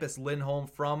added Hampus Lindholm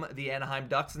from the Anaheim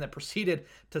Ducks and then proceeded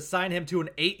to sign him to an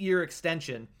 8-year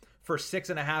extension for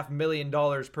 $6.5 million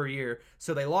per year.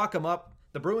 So they lock him up.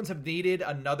 The Bruins have needed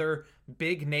another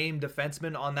big-name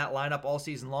defenseman on that lineup all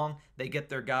season long. They get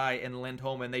their guy in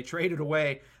Lindholm, and they traded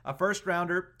away a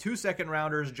first-rounder, 2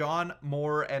 second-rounders, John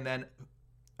Moore, and then,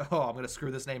 I'm going to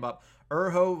screw this name up,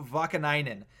 Urho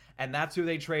Vakanainen. And that's who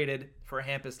they traded for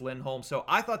Hampus Lindholm. So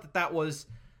I thought that was,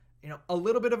 a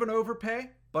little bit of an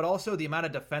overpay, but also the amount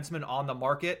of defensemen on the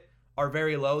market are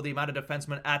very low. The amount of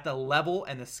defensemen at the level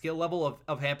and the skill level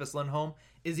of Hampus Lindholm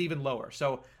is even lower.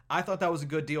 So I thought that was a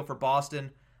good deal for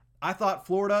Boston. I thought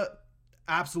Florida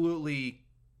absolutely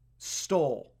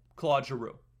stole Claude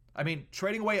Giroux. I mean,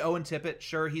 trading away Owen Tippett,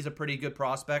 sure, he's a pretty good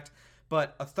prospect,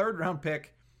 but a third-round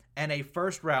pick and a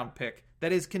first-round pick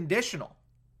that is conditional.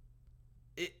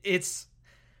 It's,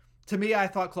 to me, I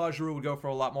thought Claude Giroux would go for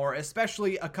a lot more,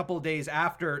 especially a couple of days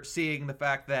after seeing the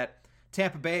fact that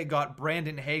Tampa Bay got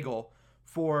Brandon Hagel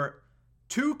for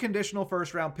 2 conditional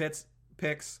first-round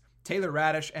picks, Taylor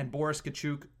Radish and Boris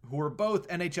Kachuk, who are both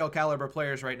NHL caliber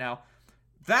players right now.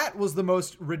 That was the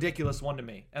most ridiculous one to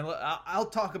me. And I'll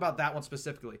talk about that one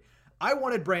specifically. I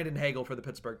wanted Brandon Hagel for the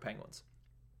Pittsburgh Penguins.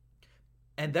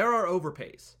 And there are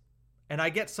overpays. And I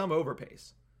get some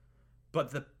overpays.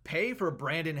 But the pay for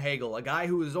Brandon Hagel, a guy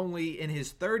who is only in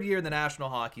his 3rd year in the National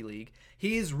Hockey League,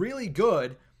 he is really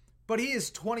good, but he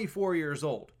is 24 years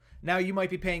old. Now, you might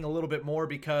be paying a little bit more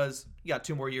because he got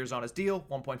 2 more years on his deal,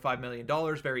 $1.5 million,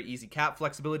 very easy cap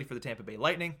flexibility for the Tampa Bay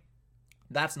Lightning.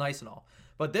 That's nice and all.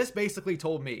 But this basically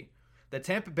told me that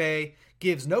Tampa Bay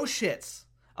gives no shits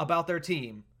about their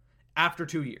team after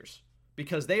 2 years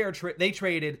because they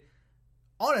traded,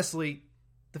 honestly,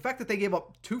 the fact that they gave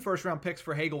up 2 first-round picks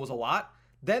for Hagel was a lot.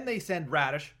 Then they send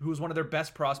Radish, who is one of their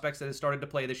best prospects that has started to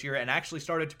play this year and actually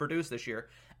started to produce this year,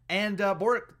 and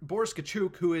Boris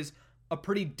Kachuk, who is a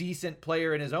pretty decent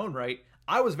player in his own right.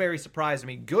 I was very surprised. I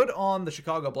mean, good on the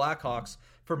Chicago Blackhawks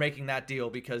for making that deal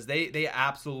because they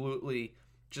absolutely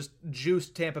just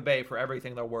juiced Tampa Bay for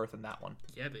everything they're worth in that one.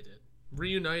 Yeah, they did.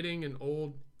 Reuniting an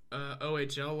old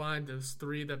OHL line, those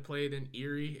 3 that played in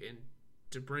Erie and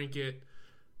DeBrincat,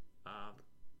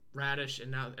 Radish,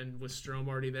 and with Strome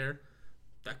already there,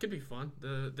 that could be fun.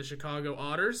 The Chicago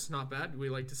Otters, not bad. We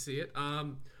like to see it.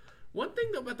 One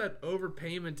thing though about that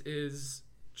overpayment is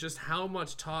just how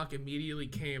much talk immediately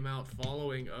came out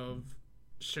following of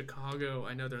Chicago.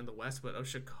 I know they're in the West, but of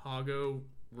Chicago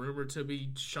rumored to be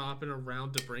shopping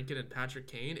around DeBrincat and Patrick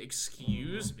Kane.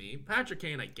 Excuse me. Patrick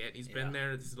Kane, I get. He's been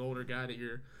there. He's an older guy that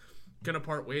you're going to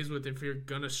part ways with if you're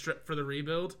going to strip for the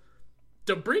rebuild.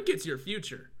 DeBrincat's your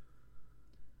future.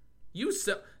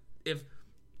 If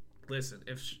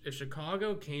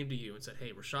Chicago came to you and said,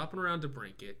 hey, we're shopping around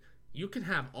DeBrincat, you can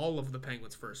have all of the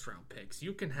Penguins' first-round picks.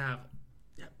 You can have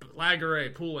Laguerre,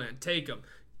 Poulin, take them.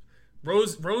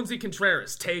 Roansy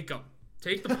Contreras, take them.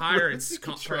 Take the Pirates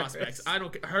prospects. I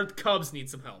heard the Cubs need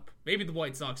some help. Maybe the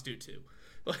White Sox do too.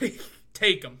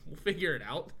 Take them. We'll figure it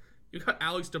out. You got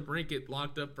Alex DeBrincat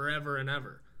locked up forever and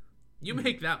ever. You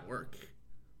make that work.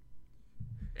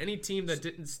 Any team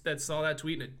that saw that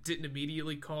tweet and it didn't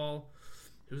immediately call,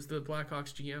 who's the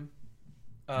Blackhawks GM?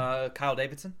 Kyle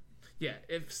Davidson. Yeah,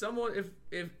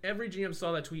 if every GM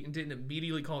saw that tweet and didn't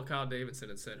immediately call Kyle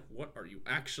Davidson and said, "What are you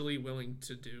actually willing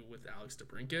to do with Alex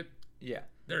DeBrincat?" Yeah,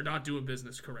 they're not doing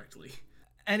business correctly.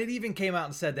 And it even came out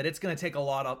and said that it's going to take a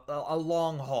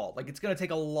long haul. Like, it's going to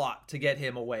take a lot to get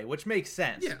him away, which makes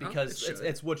sense because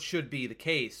it's what should be the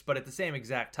case. But at the same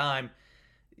exact time,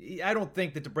 I don't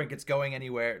think that DeBrincat's going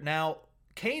anywhere. Now,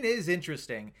 Kane is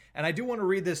interesting, and I do want to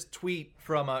read this tweet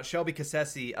from Shelby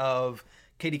Cassesi of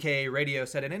KDKA Radio.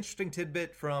 Said an interesting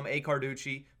tidbit from A.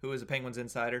 Carducci, who is a Penguins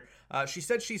insider. She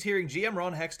said she's hearing GM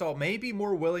Ron Hextall may be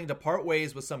more willing to part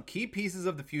ways with some key pieces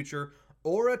of the future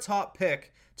or a top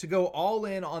pick to go all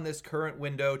in on this current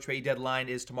window. Trade deadline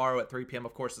is tomorrow at 3 p.m.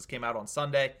 Of course, this came out on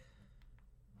Sunday.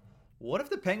 What if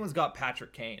the Penguins got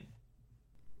Patrick Kane?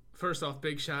 First off,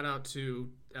 big shout out to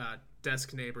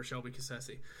desk neighbor Shelby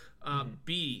Cassesi.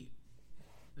 B,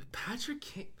 Patrick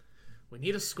Kane. We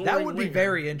need a scoring That would be winger.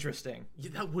 very interesting.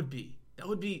 Yeah, that would be.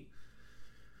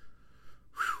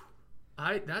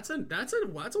 That's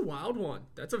a wild one.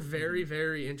 That's a very,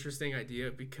 very interesting idea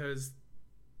because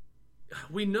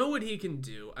we know what he can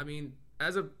do. I mean,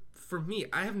 for me,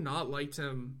 I have not liked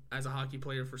him as a hockey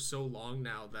player for so long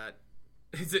now that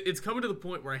it's coming to the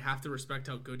point where I have to respect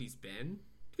how good he's been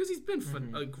because he's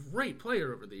been a great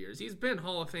player over the years. He's been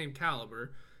Hall of Fame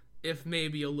caliber, if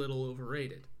maybe a little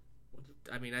overrated.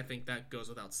 I mean, I think that goes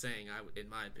without saying. In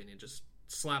my opinion, just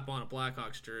slap on a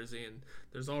Blackhawks jersey, and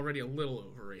there's already a little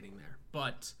overrating there.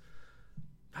 But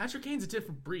Patrick Kane's a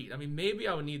different breed. I mean, maybe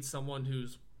I would need someone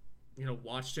who's,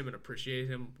 watched him and appreciated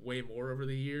him way more over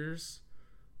the years,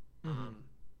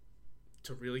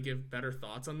 to really give better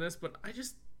thoughts on this. But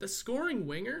the scoring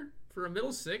winger for a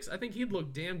middle six, I think he'd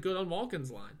look damn good on Malkin's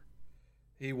line.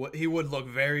 He would look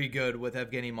very good with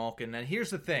Evgeny Malkin. And here's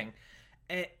the thing.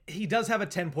 He does have a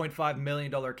 $10.5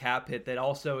 million cap hit that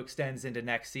also extends into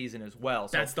next season as well.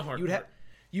 So that's the hard part.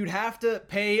 You'd have to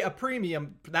pay a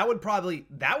premium. That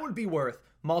would be worth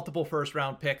multiple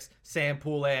first-round picks, Sam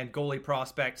Poulin, goalie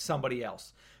prospect, somebody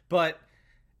else. But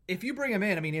if you bring him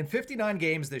in, I mean, in 59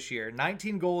 games this year,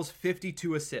 19 goals,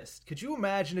 52 assists. Could you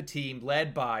imagine a team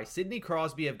led by Sidney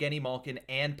Crosby, Evgeny Malkin,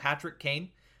 and Patrick Kane?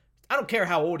 I don't care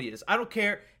how old he is. I don't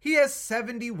care. He has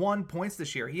 71 points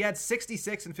this year. He had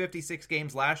 66 in 56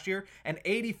 games last year and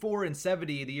 84 in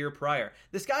 70 the year prior.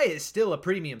 This guy is still a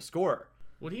premium scorer.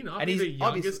 Would he not be the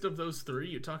youngest of those three?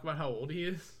 You talk about how old he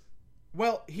is?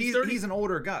 Well, he's an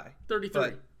older guy.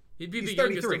 33. He'd be the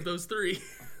youngest of those three.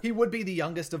 He would be the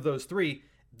youngest of those three.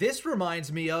 This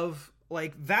reminds me of,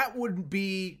 that would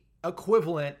be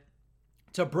equivalent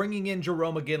to bringing in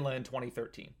Jarome Iginla in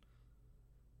 2013.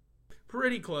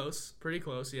 Pretty close,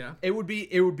 yeah. It would be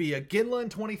Iginla in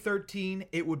 2013.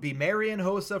 It would be Marian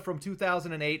Hossa from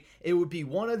 2008. It would be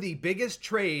one of the biggest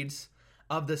trades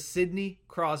of the Sidney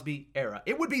Crosby era.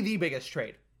 It would be the biggest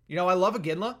trade. I love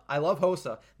Iginla. I love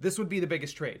Hossa. This would be the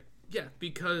biggest trade. Yeah,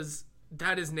 because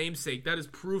that is namesake. That is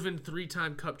proven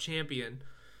 3-time Cup champion.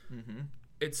 Mm-hmm.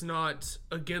 It's not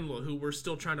Iginla, who we're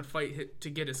still trying to fight to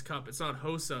get his cup. It's not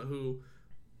Hossa, who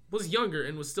was younger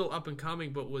and was still up and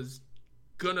coming, but was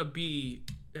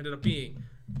ended up being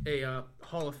a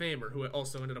Hall of Famer who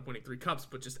also ended up winning 3 cups,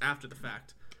 but just after the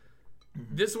fact.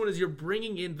 Mm-hmm. This one is you're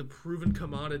bringing in the proven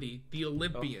commodity, the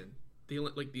Olympian, the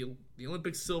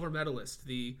Olympic silver medalist,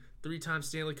 the 3-time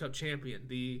Stanley Cup champion,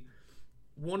 the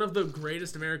one of the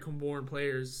greatest American-born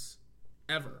players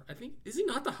ever. I think, is he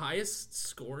not the highest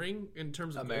scoring in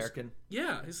terms of American? Goals?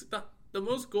 Yeah, he's the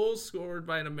most goals scored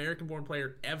by an American-born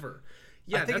player ever.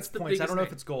 Yeah, I think that's it's points. I don't know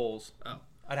if it's goals. Oh,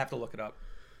 I'd have to look it up.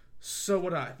 So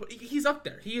would I. But he's up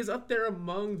there. He is up there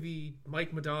among the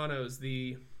Mike Modanos,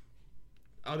 the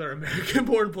other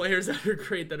American-born players that are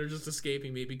great that are just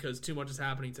escaping me because too much is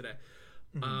happening today.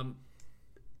 Mm-hmm.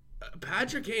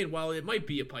 Patrick Kane, while it might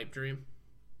be a pipe dream,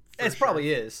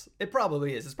 probably is. It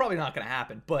probably is. It's probably not going to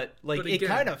happen, but again, it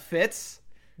kind of fits.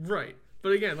 Right.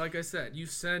 But again, like I said, you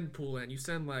send Poulin, you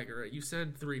send Lager, you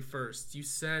send 3 firsts, you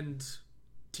send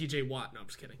TJ Watt. No, I'm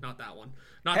just kidding. Not that one.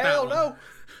 Not Hell that one. No.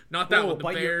 Not that one. The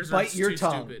Bears are your too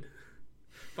tongue. Stupid.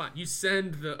 Fine. You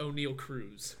send the O'Neal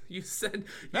Cruz.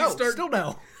 Still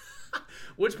no.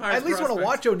 Which Pirates I at least want to prospects?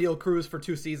 watch O'Neal Cruz for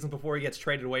 2 seasons before he gets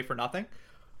traded away for nothing.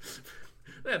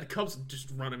 Yeah, the Cubs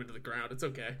just run him into the ground. It's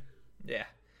okay. Yeah.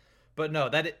 But no,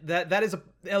 that is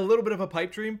a little bit of a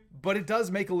pipe dream, but it does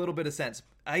make a little bit of sense.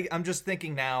 I'm just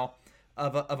thinking now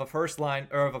of a first line,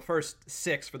 or of a first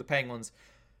 6 for the Penguins.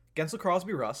 Gensel,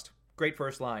 Crosby, Rust, great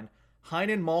first line.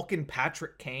 Heinen, Malkin,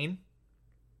 Patrick Kane.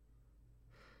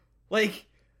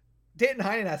 Danton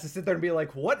Heinen has to sit there and be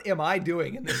like, what am I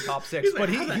doing in this top 6? But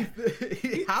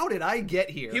how did I get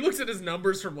here? He looks at his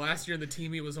numbers from last year and the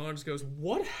team he was on and just goes,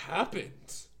 what happened?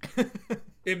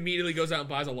 Immediately goes out and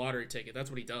buys a lottery ticket.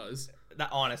 That's what he does.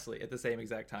 Honestly, at the same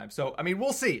exact time. So, I mean,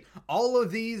 we'll see. All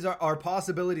of these are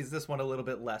possibilities. This one a little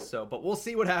bit less so. But we'll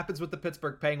see what happens with the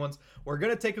Pittsburgh Penguins. We're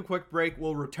going to take a quick break.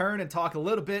 We'll return and talk a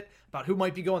little bit about who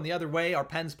might be going the other way, our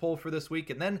Pens poll for this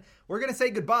week. And then we're going to say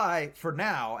goodbye for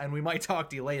now, and we might talk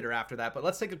to you later after that. But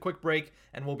let's take a quick break,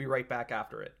 and we'll be right back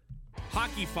after it.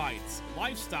 Hockey fights,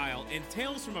 lifestyle, and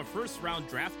tales from a first-round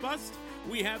draft bust?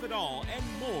 We have it all and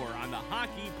more on the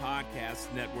Hockey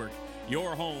Podcast Network.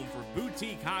 Your home for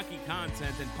boutique hockey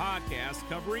content and podcasts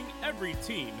covering every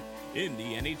team in the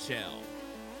NHL.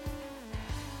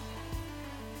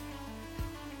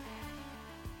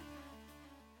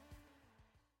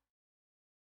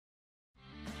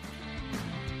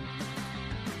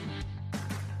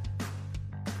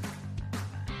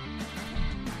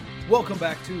 Welcome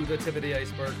back to the Tip of the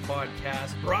Iceberg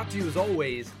podcast, brought to you as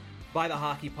always by the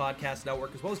Hockey Podcast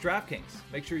Network, as well as DraftKings.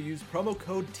 Make sure you use promo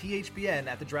code THPN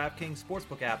at the DraftKings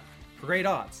Sportsbook app for great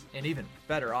odds and even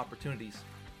better opportunities.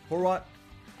 Horwat,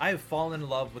 I have fallen in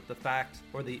love with the fact,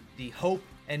 or the hope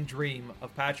and dream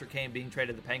of Patrick Kane being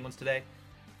traded to the Penguins today,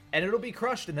 and it'll be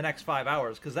crushed in the next 5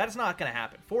 hours, because that's not going to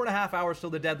happen. 4.5 hours till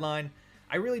the deadline.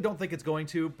 I really don't think it's going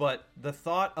to, but the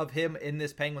thought of him in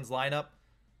this Penguins lineup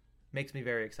makes me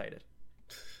very excited.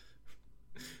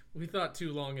 We thought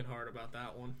too long and hard about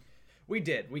that one. We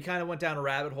did. We kind of went down a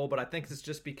rabbit hole, but I think it's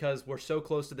just because we're so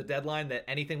close to the deadline that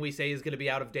anything we say is going to be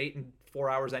out of date in 4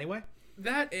 hours anyway.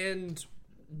 That and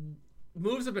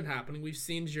moves have been happening. We've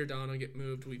seen Giordano get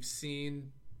moved. We've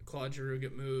seen Claude Giroux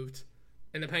get moved.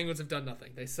 And the Penguins have done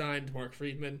nothing. They signed Mark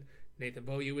Friedman. Nathan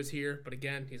Beaulieu is here, but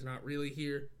again, he's not really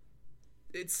here.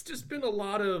 It's just been a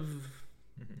lot of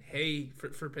hey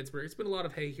for Pittsburgh. It's been a lot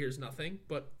of hey, here's nothing,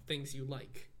 but things you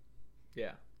like.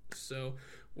 Yeah. So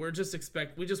we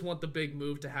just want the big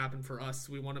move to happen for us.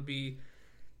 We want to be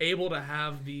able to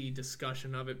have the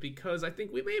discussion of it because I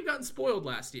think we may have gotten spoiled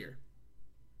last year.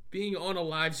 Being on a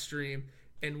live stream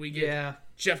and we get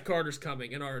Jeff Carter's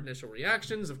coming and our initial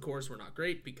reactions, of course, were not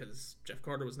great because Jeff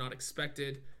Carter was not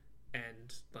expected.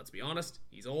 And let's be honest,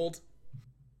 he's old.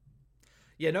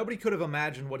 Yeah, nobody could have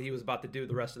imagined what he was about to do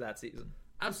the rest of that season.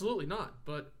 Absolutely not.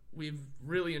 But we've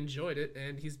really enjoyed it,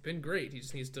 and he's been great. He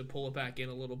just needs to pull it back in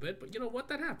a little bit. But you know what?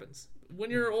 That happens.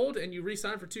 When you're old and you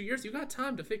re-sign for 2 years, you got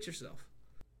time to fix yourself.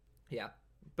 Yeah.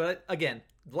 But again,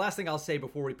 the last thing I'll say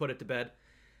before we put it to bed,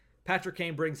 Patrick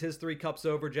Kane brings his 3 cups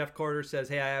over. Jeff Carter says,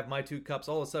 hey, I have my 2 cups.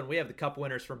 All of a sudden, we have the cup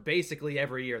winners from basically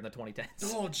every year in the 2010s.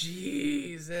 Oh,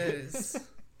 Jesus.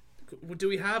 Do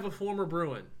we have a former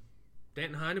Bruin?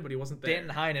 Danton Heinen, but he wasn't there.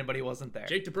 Danton Heinen, but he wasn't there.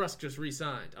 Jake DeBrusk just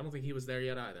re-signed. I don't think he was there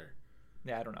yet either.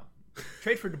 Yeah, I don't know.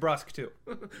 Trade for DeBrusk, too.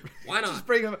 Why not? Just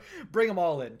bring them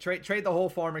all in. Trade the whole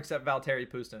farm except Valtteri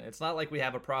Pustin. It's not like we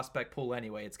have a prospect pool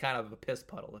anyway. It's kind of a piss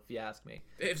puddle, if you ask me.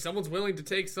 If someone's willing to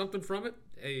take something from it,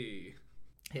 hey...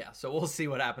 Yeah, so we'll see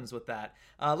what happens with that.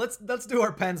 Let's do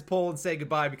our Pens poll and say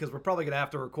goodbye because we're probably going to have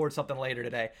to record something later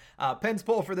today. Pens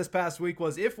poll for this past week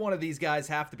was if one of these guys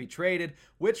have to be traded,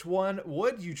 which one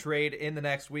would you trade in the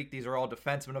next week? These are all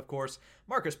defensemen, of course.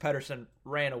 Marcus Pettersson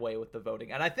ran away with the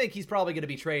voting, and I think he's probably going to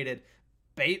be traded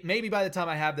maybe by the time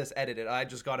I have this edited. I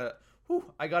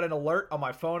got an alert on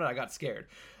my phone and I got scared.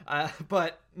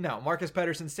 But no, Marcus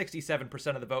Pettersson,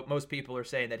 67% of the vote. Most people are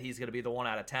saying that he's going to be the one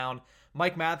out of town.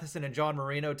 Mike Matheson and John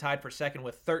Marino tied for second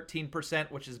with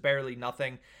 13%, which is barely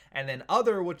nothing. And then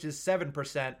other, which is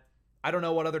 7%. I don't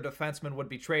know what other defenseman would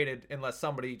be traded unless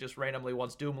somebody just randomly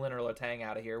wants Dumoulin or Letang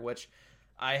out of here, which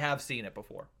I have seen it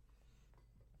before.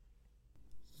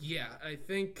 Yeah, I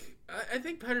think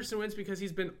Pettersson wins because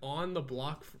he's been on the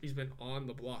block. He's been on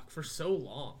the block for so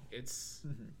long. It's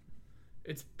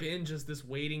been just this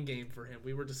waiting game for him.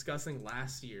 We were discussing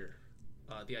last year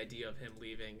the idea of him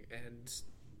leaving, and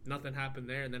nothing happened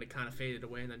there, and then it kind of faded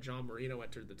away, and then John Marino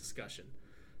entered the discussion.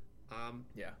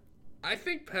 I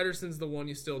think Pettersson's the one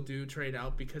you still do trade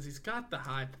out because he's got the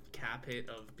high cap hit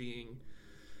of being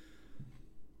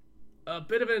a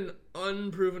bit of an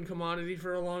unproven commodity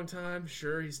for a long time.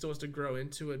 Sure, he still has to grow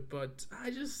into it, but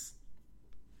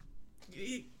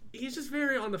he's just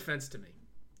very on the fence to me.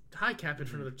 High cap hit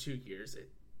for another 2 years.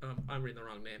 I'm reading the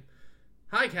wrong name.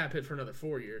 High cap hit for another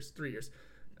 3 years.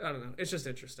 I don't know. It's just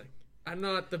interesting. I'm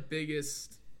not the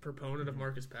biggest proponent of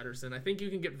Marcus Pettersson. I think you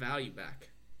can get value back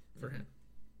for him.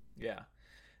 Yeah.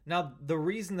 Now, the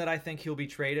reason that I think he'll be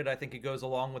traded, I think it goes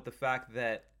along with the fact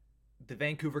that the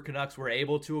Vancouver Canucks were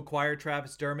able to acquire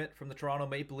Travis Dermott from the Toronto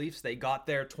Maple Leafs. They got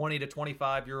their 20 to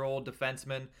 25-year-old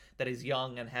defenseman that is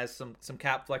young and has some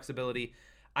cap flexibility.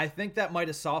 I think that might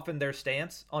have softened their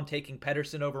stance on taking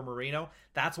Pettersson over Marino.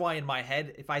 That's why in my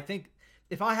head, if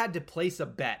I had to place a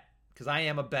bet, because I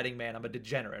am a betting man, I'm a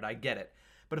degenerate, I get it.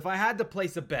 But if I had to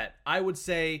place a bet, I would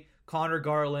say Connor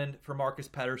Garland for Marcus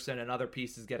Pettersson and other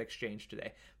pieces get exchanged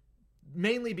today.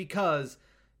 Mainly because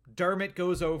Dermott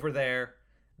goes over there.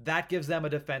 That gives them a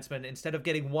defenseman. Instead of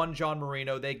getting one John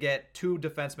Marino, they get 2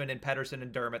 defensemen in Pettersson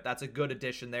and Dermott. That's a good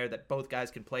addition there that both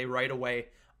guys can play right away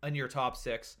in your top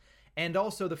 6. And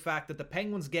also the fact that the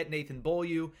Penguins get Nathan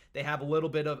Beaulieu. They have a little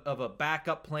bit of a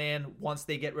backup plan once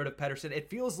they get rid of Pettersson. It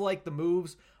feels like the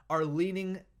moves are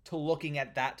leaning to looking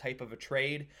at that type of a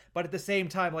trade. But at the same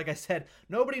time, like I said,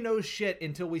 nobody knows shit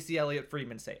until we see Elliot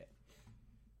Friedman say it.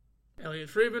 Elliot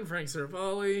Friedman, Frank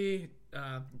Cervalli,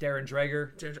 Darren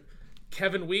Dreger.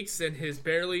 Kevin Weeks and his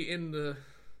barely in the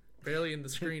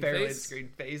screen barely face. In the screen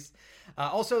face.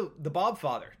 Also, the Bob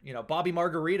father. Bobby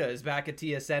Margarita is back at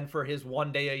TSN for his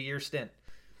 1 day a year stint.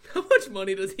 How much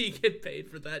money does he get paid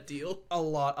for that deal? A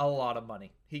lot of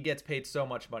money. He gets paid so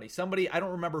much money. Somebody, I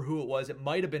don't remember who it was. It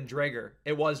might have been Dreger.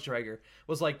 It was Dreger.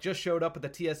 Was just showed up at the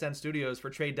TSN studios for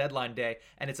trade deadline day,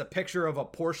 and it's a picture of a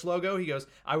Porsche logo. He goes,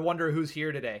 "I wonder who's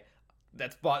here today."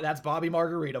 That's Bobby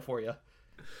Margarita for you.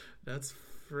 That's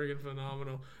friggin'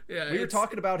 phenomenal. Yeah, we were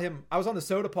talking about him. I was on the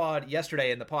Soda Pod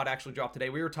yesterday, and the pod actually dropped today.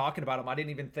 We were talking about him. I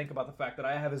didn't even think about the fact that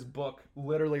I have his book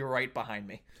literally right behind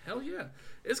me. Hell yeah.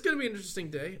 It's going to be an interesting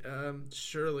day.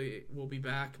 Surely we'll be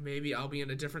back. Maybe I'll be in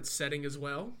a different setting as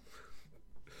well.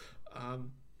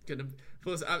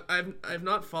 I've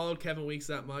not followed Kevin Weeks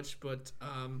that much, but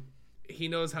he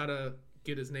knows how to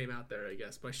get his name out there, I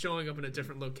guess, by showing up in a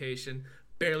different location,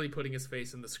 barely putting his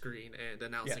face in the screen, and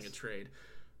announcing a trade.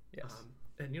 Yes.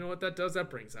 And you know what that does? That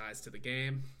brings eyes to the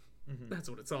game. That's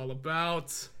what it's all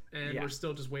about. And we're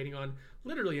still just waiting on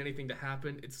literally anything to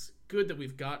happen. It's good that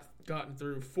we've gotten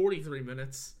through 43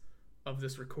 minutes of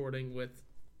this recording with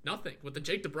nothing, with the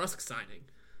Jake DeBrusk signing.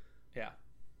 Yeah.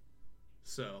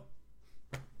 So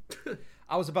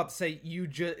I was about to say,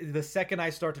 the second I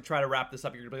start to try to wrap this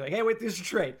up, you're gonna be like, "Hey, wait, there's a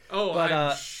trade." Oh, but,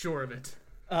 I'm sure of it.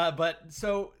 But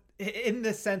so, in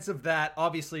the sense of that,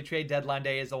 obviously, trade deadline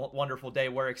day is a wonderful day.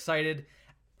 We're excited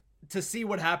to see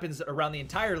what happens around the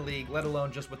entire league, let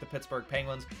alone just with the Pittsburgh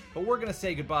Penguins. But we're gonna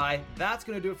say goodbye. That's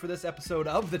gonna do it for this episode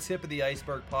of the Tip of the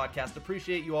Iceberg podcast.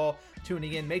 Appreciate you all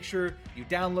tuning in. Make sure you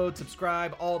download,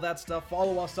 subscribe, all that stuff.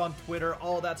 Follow us on Twitter,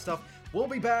 all that stuff. We'll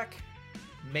be back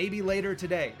maybe later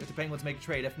today if the Penguins make a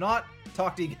trade. If not,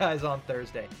 talk to you guys on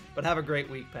Thursday. But have a great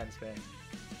week, Pens fans.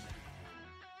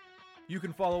 You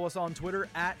can follow us on Twitter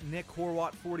at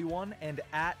NickHorwat41 and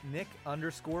at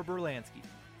Nick_Berlansky.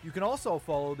 You can also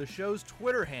follow the show's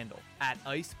Twitter handle at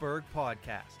Iceberg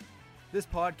Podcast. This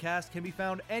podcast can be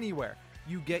found anywhere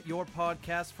you get your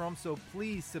podcasts from, so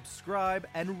please subscribe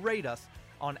and rate us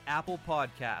on Apple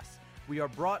Podcasts. We are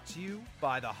brought to you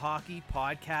by the Hockey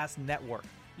Podcast Network.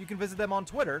 You can visit them on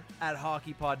Twitter at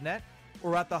HockeyPodNet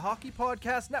or at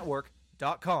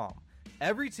thehockeypodcastnetwork.com.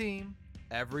 Every team,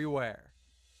 everywhere.